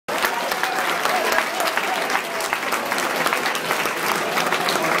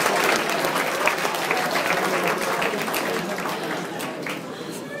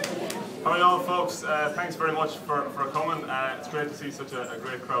thanks very much for coming. It's great to see such a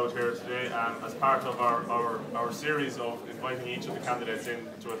great crowd here today as part of our series of inviting each of the candidates in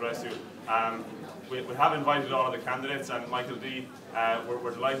to address you. We have invited all of the candidates, and Michael D, we're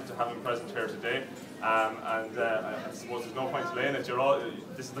delighted to have him present here today. I suppose there's no point delaying it.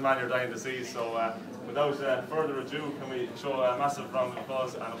 This is the man you're dying to see. So without further ado, can we show a massive round of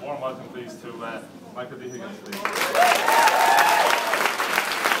applause and a warm welcome, please, to Michael D. Higgins, please.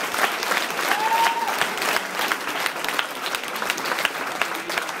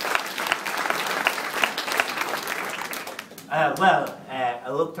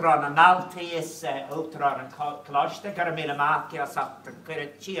 Outran an altaíos outran an cloiste gur mí amachas ach an cuir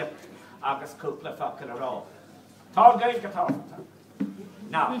tíocht agus cúpla focail ará. Tá gail go tábhachta.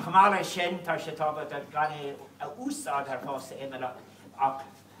 Ná, chamála sin tá sé tábhad a gani úsáid ar fása imile ach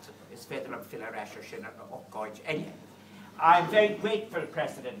is féidir an fila reisir sin opgáid. Anyway, I'm very grateful,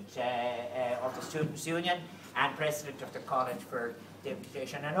 President of the Students' Union and President of the College for the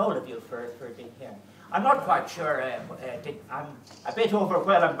invitation, and all of you for being here. I'm not quite sure, I'm a bit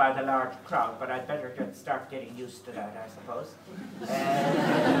overwhelmed by the large crowd, but I'd better start getting used to that, I suppose.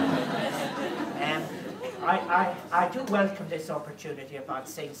 I do welcome this opportunity about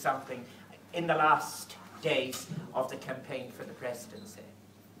saying something in the last days of the campaign for the presidency.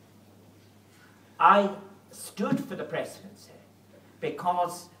 I stood for the presidency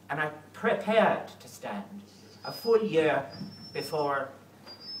because, and I prepared to stand a full year before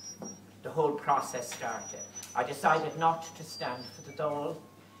the whole process started. I decided not to stand for the Dáil.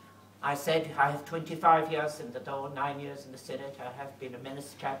 I said I have 25 years in the Dáil, 9 years in the Senate. I have been a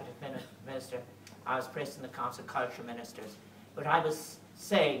cabinet minister. I was President of the Council of Culture Ministers. But I was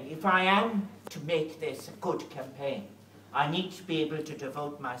saying, if I am to make this a good campaign, I need to be able to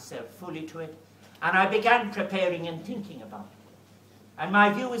devote myself fully to it. And I began preparing and thinking about it. And my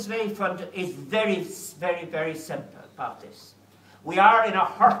view is very simple about this. We are in a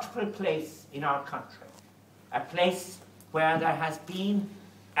hurtful place in our country, a place where there has been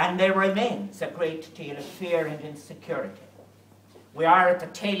and there remains a great deal of fear and insecurity. We are at the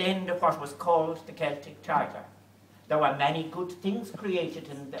tail end of what was called the Celtic Tiger. There were many good things created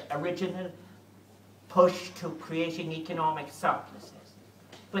in the original push to creating economic surpluses.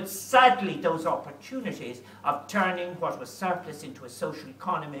 But sadly, those opportunities of turning what was surplus into a social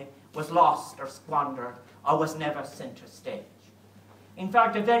economy was lost or squandered or was never centre stage. In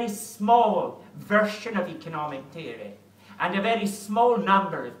fact, a very small version of economic theory and a very small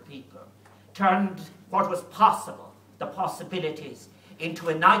number of people turned what was possible, the possibilities, into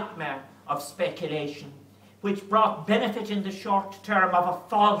a nightmare of speculation which brought benefit in the short term of a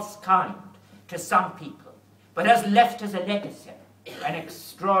false kind to some people, but has left as a legacy an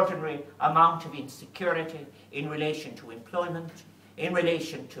extraordinary amount of insecurity in relation to employment, in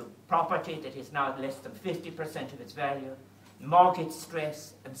relation to property that is now less than 50% of its value, mortgage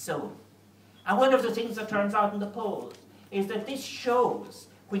stress, and so on. And one of the things that turns out in the polls is that this shows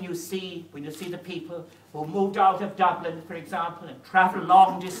when you see the people who moved out of Dublin, for example, and travel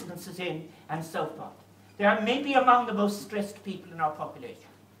long distances in, and so forth. They are maybe among the most stressed people in our population.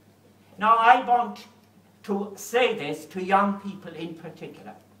 Now, I want to say this to young people in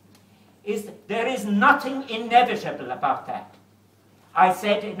particular, is that there is nothing inevitable about that. I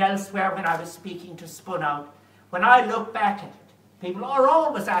said in elsewhere when I was speaking to Spun Out, when I look back at it, people are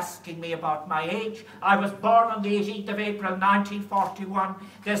always asking me about my age. I was born on the 18th of April 1941.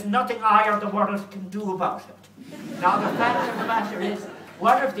 There's nothing I or the world can do about it. Now, the fact of the matter is,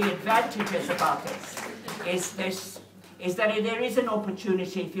 one of the advantages about this is that there is an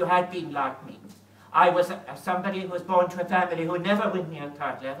opportunity if you had been like me. I was somebody who was born to a family who never went near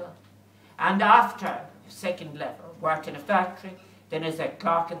third level. And after second level, worked in a factory, then as a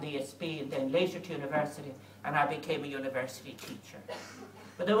clerk in the ESB, and then later to university, and I became a university teacher.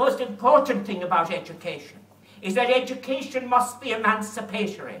 But the most important thing about education is that education must be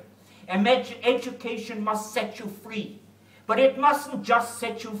emancipatory. Education must set you free. But it mustn't just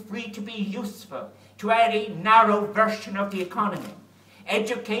set you free to be useful to any narrow version of the economy.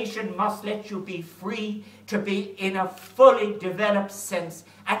 Education must let you be free to be in a fully developed sense,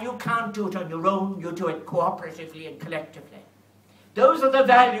 and you can't do it on your own, you do it cooperatively and collectively. Those are the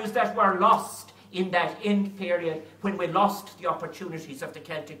values that were lost in that end period when we lost the opportunities of the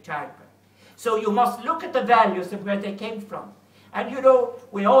Celtic Tiger. So you must look at the values and where they came from. And you know,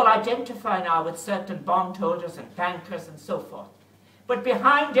 we all identify now with certain bondholders and bankers and so forth. But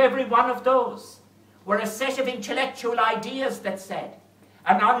behind every one of those were a set of intellectual ideas that said,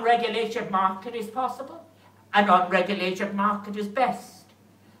 an unregulated market is possible, an unregulated market is best.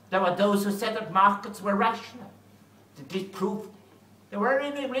 There were those who said that markets were rational. They were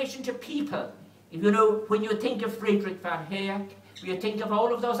in relation to people. You know, when you think of Friedrich von Hayek, you think of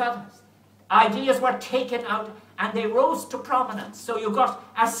all of those others. Ideas were taken out and they rose to prominence. So you got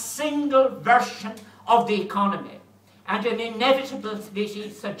a single version of the economy and an inevitability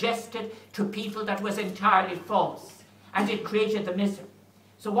suggested to people that was entirely false, and it created the misery.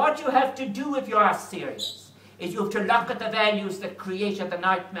 So what you have to do if you are serious is you have to look at the values that created the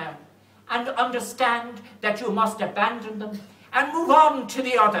nightmare and understand that you must abandon them and move on to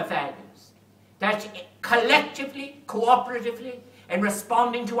the other values. That collectively, cooperatively, in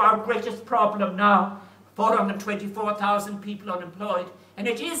responding to our greatest problem now, 424,000 people unemployed, and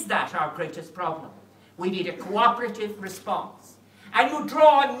it is that our greatest problem. We need a cooperative response. And you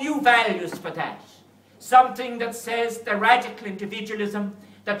draw on new values for that. Something that says the radical individualism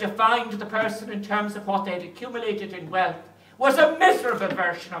that defined the person in terms of what they had accumulated in wealth was a miserable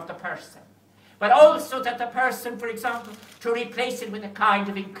version of the person. But also that the person, for example, to replace it with a kind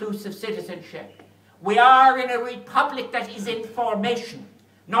of inclusive citizenship. We are in a republic that is in formation,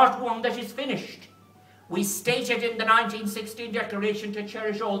 not one that is finished. We stated in the 1916 Declaration to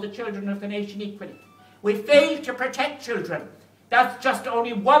cherish all the children of the nation equally. We failed to protect children. That's just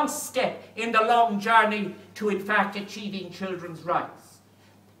only one step in the long journey to, in fact, achieving children's rights.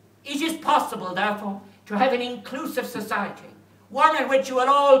 It is possible, therefore, to have an inclusive society, one in which you will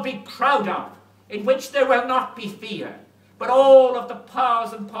all be proud of, in which there will not be fear, but all of the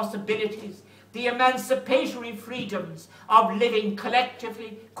powers and possibilities, the emancipatory freedoms of living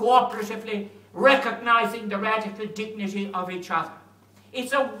collectively, cooperatively, recognizing the radical dignity of each other.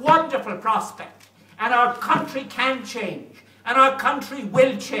 It's a wonderful prospect, and our country can change, and our country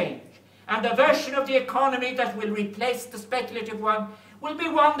will change. And the version of the economy that will replace the speculative one will be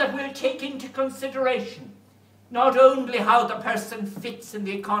one that will take into consideration not only how the person fits in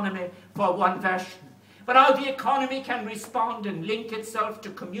the economy for one version, but how the economy can respond and link itself to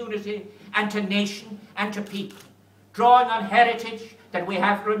community and to nation and to people, drawing on heritage that we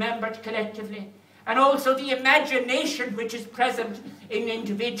have remembered collectively, and also the imagination which is present in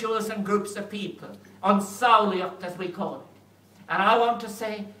individuals and groups of people, on Sauliacht as we call it. And I want to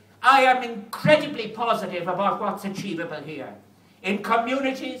say, I am incredibly positive about what's achievable here. In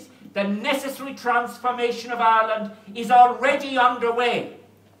communities, the necessary transformation of Ireland is already underway.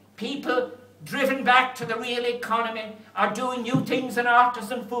 People driven back to the real economy are doing new things in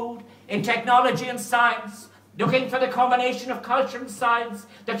artisan food, in technology and science, looking for the combination of culture and science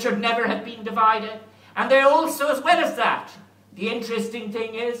that should never have been divided. And they also, as well as that, the interesting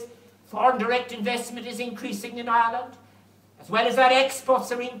thing is, foreign direct investment is increasing in Ireland. As well as that,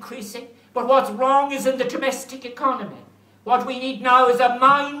 exports are increasing. But what's wrong is in the domestic economy. What we need now is a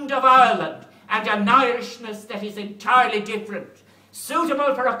mind of Ireland and an Irishness that is entirely different,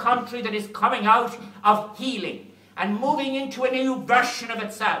 suitable for a country that is coming out of healing and moving into a new version of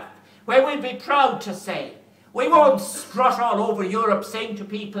itself, where we'll be proud to say, we won't strut all over Europe saying to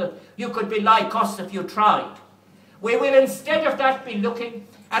people, you could be like us if you tried. We will instead of that be looking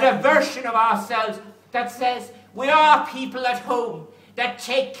at a version of ourselves that says, we are people at home that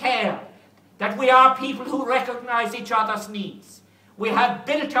take care, that we are people who recognize each other's needs. We have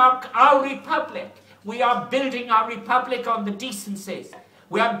built our republic. We are building our republic on the decencies.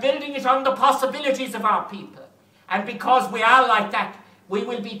 We are building it on the possibilities of our people. And because we are like that, we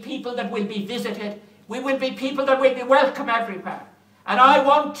will be people that will be visited. We will be people that will be welcome everywhere. And I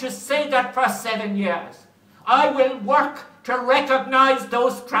want to say that for 7 years. I will work to recognize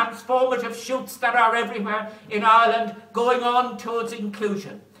those transformative shoots that are everywhere in Ireland going on towards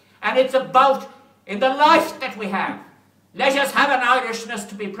inclusion. And it's about, in the life that we have, let us have an Irishness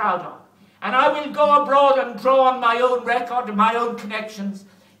to be proud of. And I will go abroad and draw on my own record and my own connections,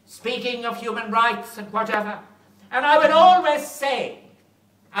 speaking of human rights and whatever. And I will always say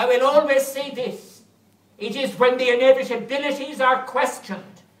this, it is when the inevitabilities are questioned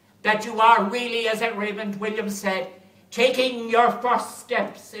that you are really, as Raymond Williams said, taking your first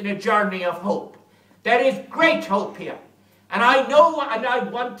steps in a journey of hope. There is great hope here. And I know and I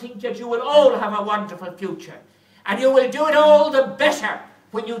want to think that you will all have a wonderful future. And you will do it all the better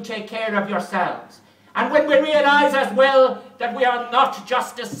when you take care of yourselves. And when we realize as well that we are not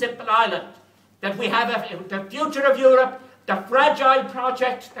just a simple island, that we have the future of Europe, the fragile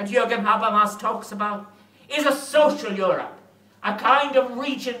project that Jürgen Habermas talks about, is a social Europe, a kind of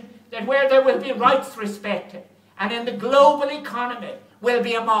region that where there will be rights respected, and in the global economy will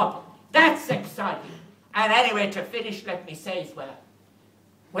be a model. That's exciting. And anyway, to finish, let me say as well,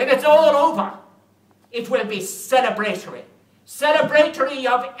 when it's all over, it will be celebratory. Celebratory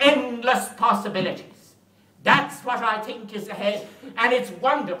of endless possibilities. That's what I think is ahead, and it's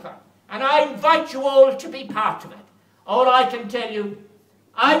wonderful. And I invite you all to be part of it. All I can tell you,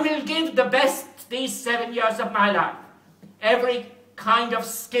 I will give the best these 7 years of my life, every kind of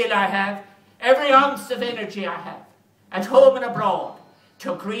skill I have, every ounce of energy I have, at home and abroad,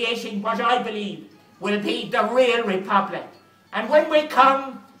 to creating what I believe will be the real republic. And when we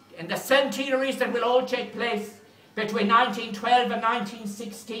come in the centenaries that will all take place between 1912 and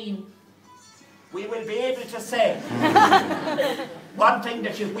 1916, we will be able to say one thing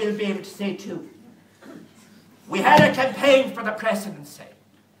that you will be able to say too. We had a campaign for the presidency,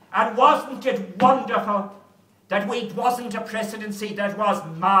 and wasn't it wonderful that it wasn't a presidency that was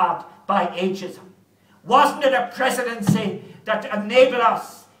marred by ageism? Wasn't it a presidency that enabled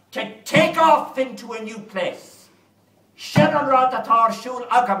us to take off into a new place? Shannon rod the tar shul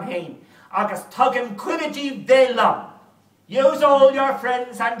agam hain, agus tugim quidity velam. Use all your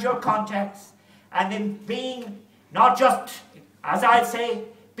friends and your contacts, and in being not just, as I say,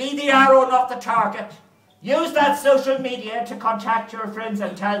 be the arrow, not the target. Use that social media to contact your friends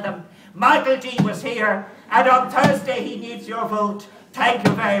and tell them Michael D was here, and on Thursday he needs your vote. Thank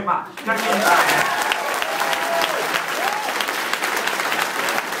you very much.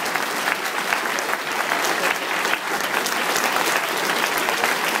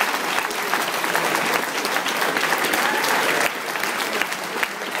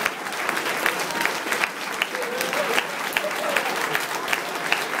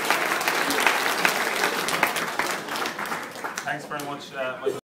 Thanks very much, Michael.